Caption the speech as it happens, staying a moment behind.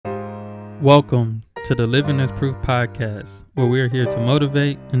Welcome to the Living as Proof podcast, where we are here to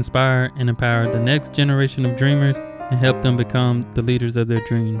motivate, inspire, and empower the next generation of dreamers and help them become the leaders of their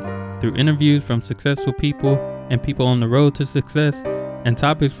dreams through interviews from successful people and people on the road to success, and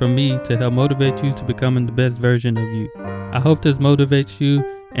topics from me to help motivate you to becoming the best version of you. I hope this motivates you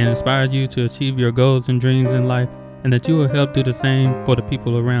and inspires you to achieve your goals and dreams in life, and that you will help do the same for the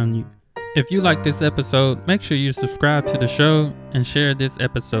people around you. If you like this episode, make sure you subscribe to the show and share this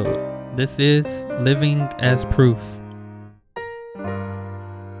episode. This is Living as Proof.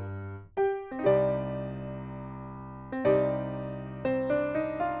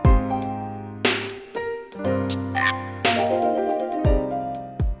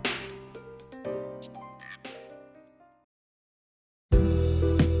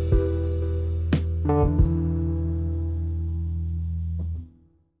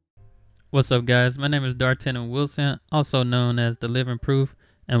 What's up, guys? My name is Darton Wilson, also known as The Living Proof,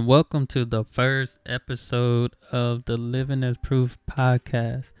 and welcome to the first episode of the Living as Proof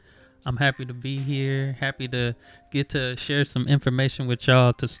podcast. I'm happy to be here, happy to get to share some information with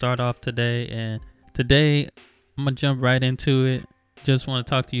y'all to start off today. And today, I'm going to jump right into it. Just want to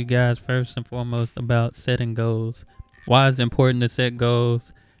talk to you guys first and foremost about setting goals. Why it's important to set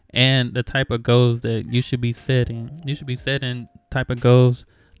goals and the type of goals that you should be setting. You should be setting type of goals: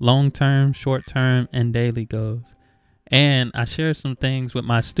 long-term, short-term, and daily goals. And I share some things with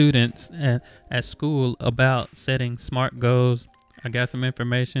my students at school about setting SMART goals. I got some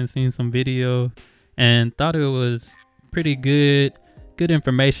information, seen some video, and thought it was pretty good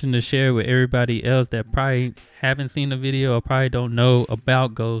information to share with everybody else that probably haven't seen the video or probably don't know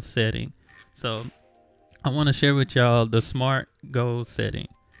about goal setting. So I want to share with y'all the SMART goal setting.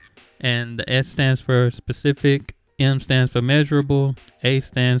 And the S stands for specific, M stands for measurable, A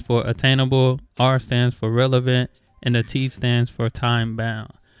stands for attainable, R stands for relevant, and the T stands for time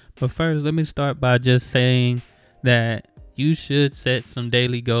bound. But first, let me start by just saying that you should set some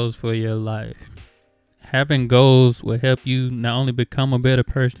daily goals for your life. Having goals will help you not only become a better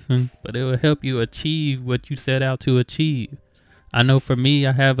person, but it will help you achieve what you set out to achieve. I know for me,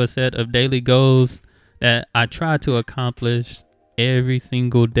 I have a set of daily goals that I try to accomplish every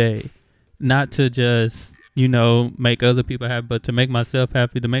single day. Not to just make other people happy, but to make myself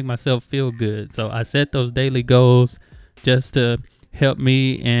happy, to make myself feel good. So I set those daily goals just to help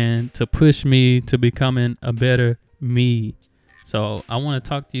me and to push me to becoming a better me. So I want to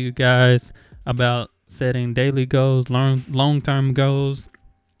talk to you guys about setting daily goals, long-term goals,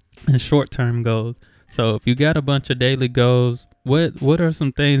 and short-term goals. So if you got a bunch of daily goals, what are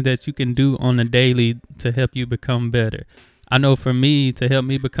some things that you can do on a daily to help you become better? I know for me, to help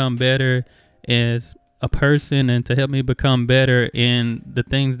me become better is a person, and to help me become better in the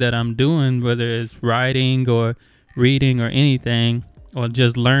things that I'm doing, whether it's writing or reading or anything, or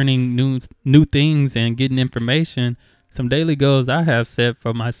just learning new things and getting information. Some daily goals I have set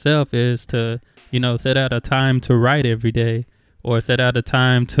for myself is to, set out a time to write every day, or set out a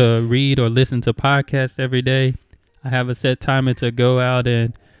time to read or listen to podcasts every day. I have a set time to go out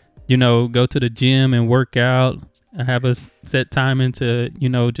and, go to the gym and work out. I have a set time to,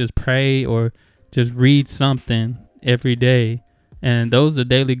 just pray or just read something every day. And those are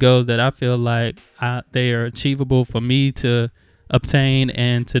daily goals that I feel like they are achievable for me to obtain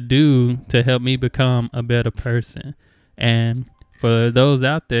and to do to help me become a better person. And for those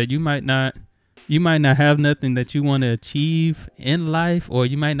out there, you might not have nothing that you want to achieve in life, or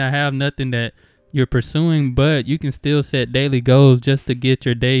you might not have nothing that you're pursuing, but you can still set daily goals just to get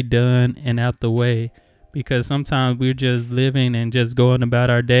your day done and out the way. Because sometimes we're just living and just going about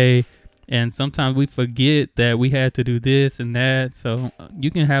our day, and sometimes we forget that we had to do this and that. So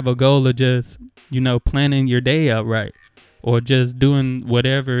you can have a goal of just, planning your day out right, or just doing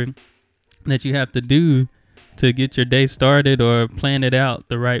whatever that you have to do to get your day started, or plan it out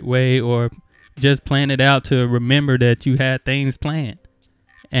the right way, or just plan it out to remember that you had things planned.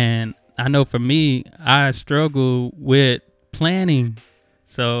 And I know for me, I struggle with planning.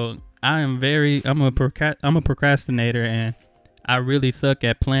 So I'm a procrastinator, and I really suck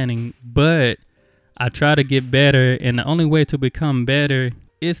at planning, but I try to get better. And the only way to become better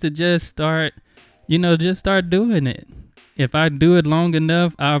is to just start doing it. If I do it long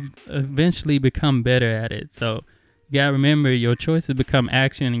enough, I'll eventually become better at it. So you gotta remember, your choices become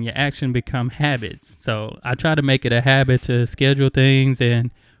action, and your action become habits. So I try to make it a habit to schedule things and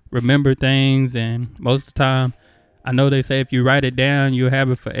remember things. And most of the time, I know they say if you write it down, you'll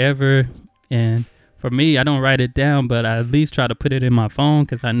have it forever. And for me, I don't write it down, but I at least try to put it in my phone,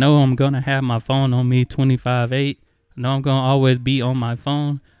 because I know I'm going to have my phone on me 25/8. I know I'm going to always be on my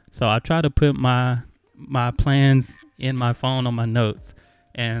phone. So I try to put my plans in my phone on my notes.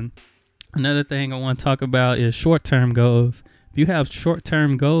 And Another thing I want to talk about is short-term goals. If you have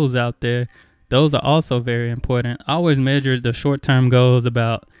short-term goals out there, those are also very important. I always measure the short-term goals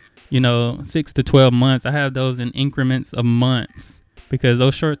about, 6 to 12 months. I have those in increments of months because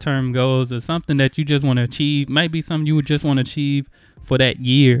those short-term goals are something that you just want to achieve. Maybe something you would just want to achieve for that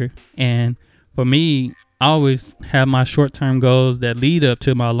year. And for me, I always have my short-term goals that lead up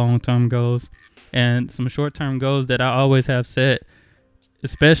to my long-term goals, and some short-term goals that I always have set,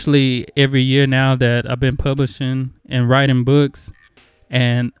 especially every year now that I've been publishing and writing books.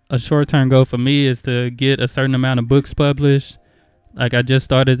 And a short-term goal for me is to get a certain amount of books published. Like I just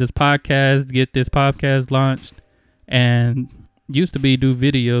started this podcast, get this podcast launched, and used to be do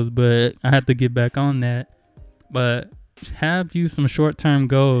videos, but I had to get back on that. But have you some short-term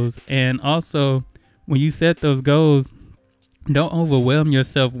goals, and also when you set those goals, don't overwhelm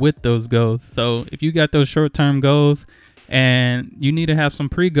yourself with those goals. So if you got those short-term goals and you need to have some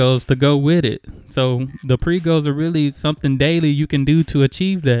pre-goals to go with it. So the pre-goals are really something daily you can do to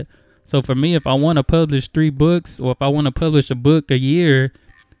achieve that. So for me, if I want to publish 3 books, or if I want to publish a book a year,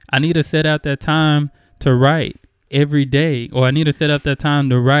 I need to set out that time to write every day, or I need to set up that time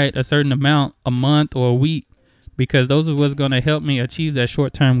to write a certain amount a month or a week, because those are what's going to help me achieve that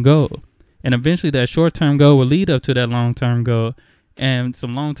short-term goal. And eventually that short-term goal will lead up to that long-term goal. And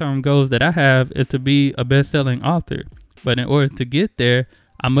some long-term goals that I have is to be a best-selling author. But in order to get there,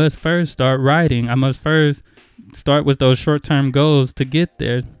 I must first start writing. I must first start with those short-term goals to get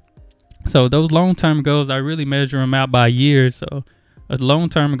there. So those long-term goals, I really measure them out by years. So a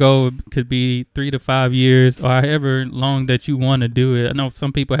long-term goal could be 3 to 5 years, or however long that you want to do it. I know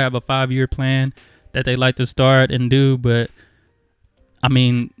some people have a 5-year plan that they like to start and do, but I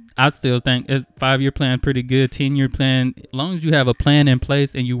mean, I still think a 5-year plan pretty good. 10-year plan, as long as you have a plan in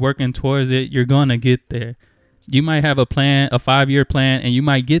place and you're working towards it, you're gonna get there. You might have a plan, a 5-year plan, and you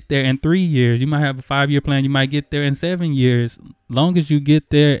might get there in 3 years. You might have a 5-year plan, you might get there in 7 years. Long as you get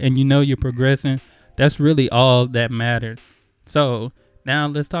there and you know you're progressing, that's really all that matters. So now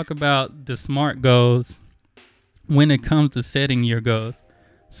let's talk about the SMART goals when it comes to setting your goals.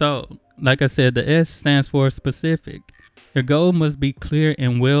 So like I said, the S stands for specific. Your goal must be clear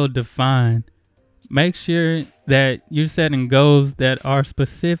and well defined. Make sure that you're setting goals that are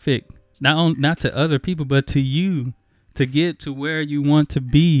specific, not to other people, but to you, to get to where you want to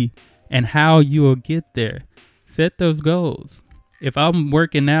be and how you will get there. Set those goals. If I'm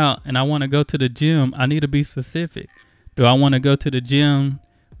working out and I want to go to the gym, I need to be specific. Do I want to go to the gym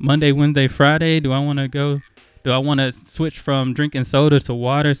Monday, Wednesday, Friday? Do I want to switch from drinking soda to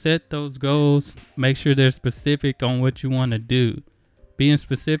water? Set those goals. Make sure they're specific on what you want to do. Being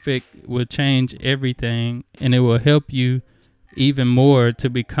specific will change everything, and it will help you even more to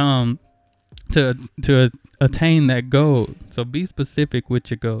become, to attain that goal. So be specific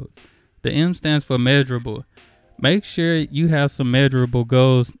with your goals. The M stands for measurable. Make sure you have some measurable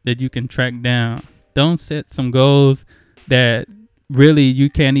goals that you can track down. Don't set some goals that really you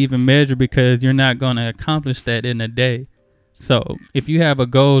can't even measure, because you're not going to accomplish that in a day. So if you have a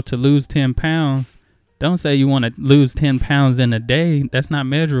goal to lose 10 pounds, don't say you want to lose 10 pounds in a day. That's not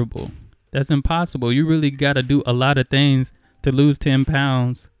measurable. That's impossible. You really got to do a lot of things to lose 10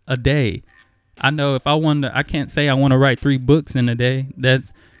 pounds a day. I know if I can't say I want to write 3 books in a day.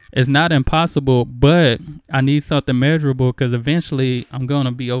 It's not impossible, but I need something measurable, because eventually I'm going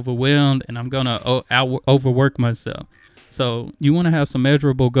to be overwhelmed and I'm going to overwork myself. So you want to have some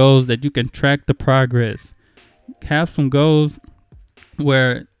measurable goals that you can track the progress. Have some goals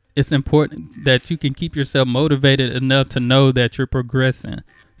where it's important that you can keep yourself motivated enough to know that you're progressing.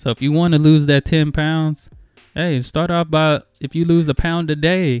 So if you want to lose that 10 pounds, hey, start off by, if you lose a pound a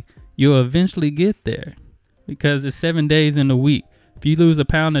day, you'll eventually get there, because it's 7 days in a week. If you lose a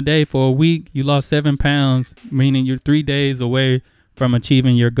pound a day for a week, you lost 7 pounds, meaning you're 3 days away from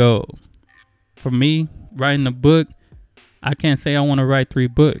achieving your goal. For me, writing a book, I can't say I want to write 3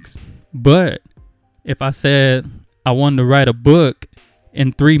 books, but if I said I wanted to write a book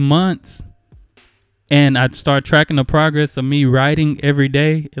in 3 months, and I'd start tracking the progress of me writing every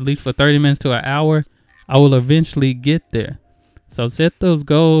day, at least for 30 minutes to an hour, I will eventually get there. So set those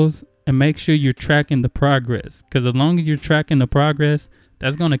goals and make sure you're tracking the progress, because as long as you're tracking the progress,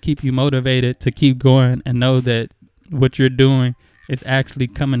 that's going to keep you motivated to keep going and know that what you're doing is actually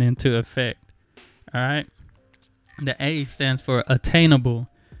coming into effect. All right. The A stands for attainable.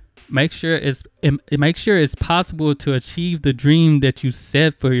 Make sure it's possible to achieve the dream that you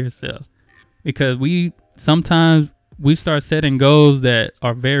set for yourself, because sometimes we start setting goals that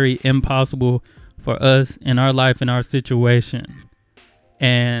are very impossible for us in our life, in our situation.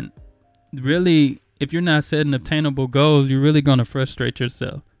 And really, if you're not setting obtainable goals, you're really going to frustrate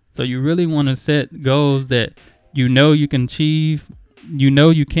yourself. So you really want to set goals that you know you can achieve, and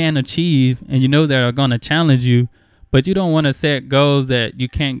you know that are going to challenge you, but you don't want to set goals that you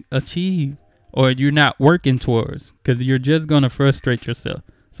can't achieve or you're not working towards, because you're just going to frustrate yourself.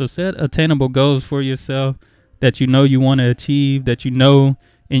 So set attainable goals for yourself that you know you want to achieve, that you know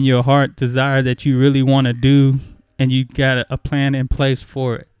in your heart desire that you really want to do, and you got a plan in place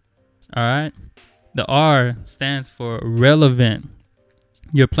for it. All right. The R stands for relevant.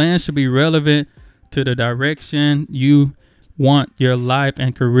 Your plan should be relevant to the direction you want your life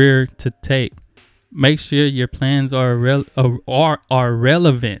and career to take. Make sure your plans are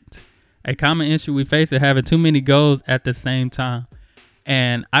relevant. A common issue we face is having too many goals at the same time.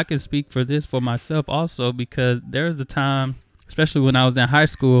 And I can speak for this for myself also, because there's a time, especially when I was in high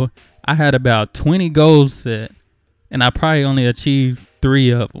school, I had about 20 goals set, and I probably only achieved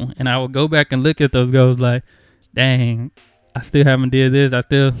 3 of them. And I would go back and look at those goals like, dang, I still haven't did this.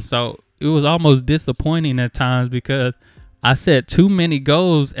 So it was almost disappointing at times, because I set too many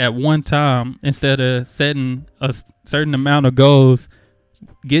goals at one time instead of setting a certain amount of goals,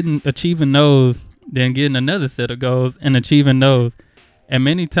 achieving those, then getting another set of goals and achieving those. And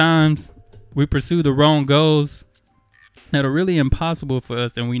many times we pursue the wrong goals that are really impossible for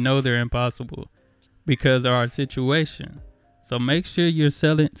us, and we know they're impossible because of our situation. So make sure you're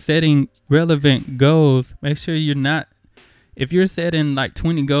setting relevant goals. Make sure you're not, if you're setting like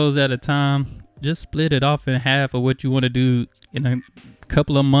 20 goals at a time, just split it off in half of what you want to do in a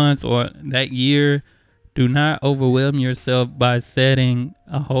couple of months or that year. Do not overwhelm yourself by setting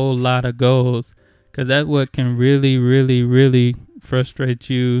a whole lot of goals, because that's what can really, really, really frustrate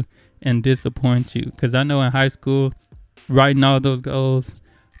you and disappoint you. Because I know in high school, writing all those goals,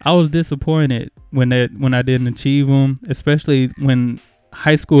 I was disappointed when I didn't achieve them, especially when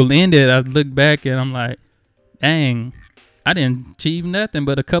high school ended. I look back and I'm like, dang, I didn't achieve nothing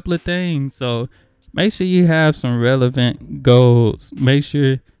but a couple of things. So make sure you have some relevant goals. Make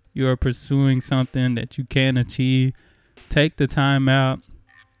sure you are pursuing something that you can achieve. Take the time out.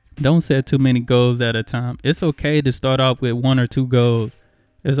 Don't set too many goals at a time. It's okay to start off with 1 or 2 goals.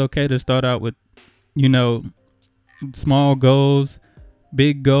 It's okay to start out with, small goals,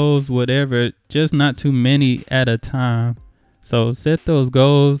 big goals, whatever, just not too many at a time. So set those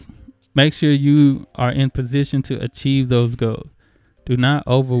goals. Make sure you are in position to achieve those goals. Do not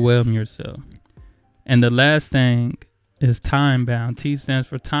overwhelm yourself. And the last thing is time bound. T stands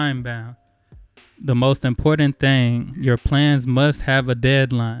for time bound. The most important thing, your plans must have a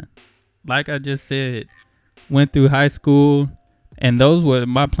deadline. Like I just said, went through high school, and those were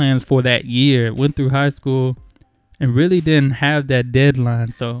my plans for that year. Went through high school and really didn't have that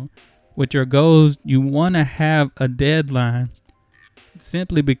deadline. So with your goals, you want to have a deadline,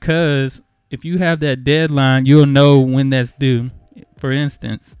 simply because if you have that deadline, you'll know when that's due. For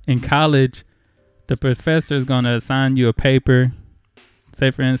instance, in college, the professor is going to assign you a paper. Say,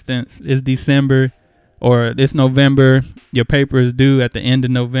 for instance, it's December or it's November. Your paper is due at the end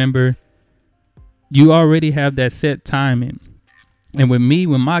of November. You already have that set timing. And with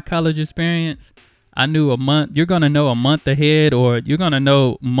my college experience, I knew a month. You're going to know a month ahead, or you're going to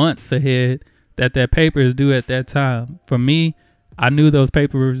know months ahead that paper is due at that time. For me, I knew those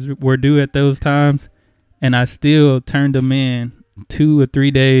papers were due at those times, and I still turned them in 2 or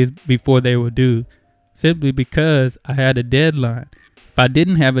 3 days before they were due, simply because I had a deadline. If I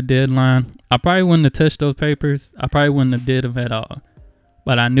didn't have a deadline, I probably wouldn't have touched those papers. I probably wouldn't have did them at all.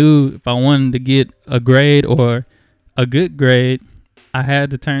 But I knew if I wanted to get a grade or a good grade, I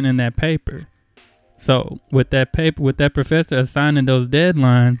had to turn in that paper. So with that professor assigning those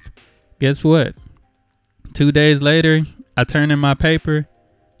deadlines, guess what? 2 days later, I turn in my paper.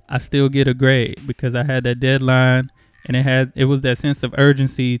 I still get a grade because I had that deadline, and it was that sense of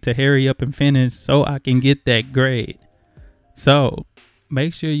urgency to hurry up and finish so I can get that grade. So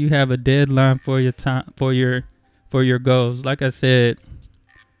make sure you have a deadline for your time, for your goals. Like I said,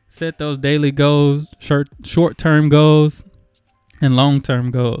 set those daily goals, short-term goals, and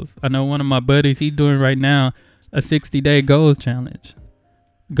long-term goals. I know one of my buddies, he's doing right now a 60-day goals challenge.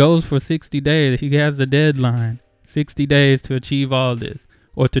 Goals for 60 days. He has the deadline, 60 days to achieve all this,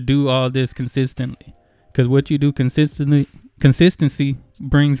 or to do all this consistently. Because what you do consistency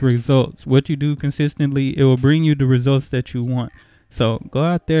brings results. What you do consistently, it will bring you the results that you want. So go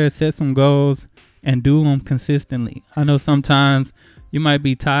out there, set some goals, and do them consistently. I know sometimes you might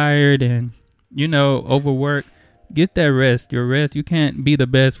be tired and, overworked. Get that rest. Your rest, you can't be the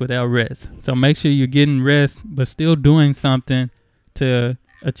best without rest. So make sure you're getting rest, but still doing something to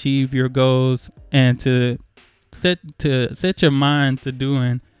achieve your goals and to set your mind to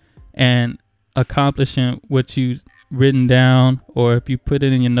doing and accomplishing what you written down or if you put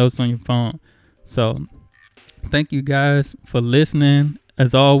it in your notes on your phone. So thank you guys for listening.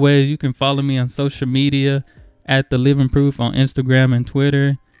 As always, you can follow me on social media at The Living Proof on Instagram and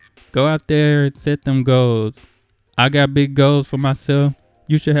Twitter. Go out there and set them goals. I got big goals for myself.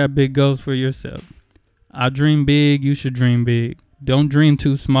 You should have big goals for yourself. I dream big. You should dream big. Don't dream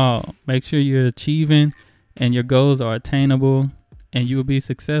too small. Make sure you're achieving and your goals are attainable and you will be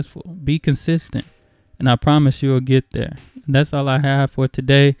successful. Be consistent and I promise you will get there. And that's all I have for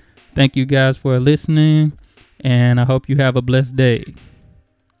today. Thank you guys for listening and I hope you have a blessed day.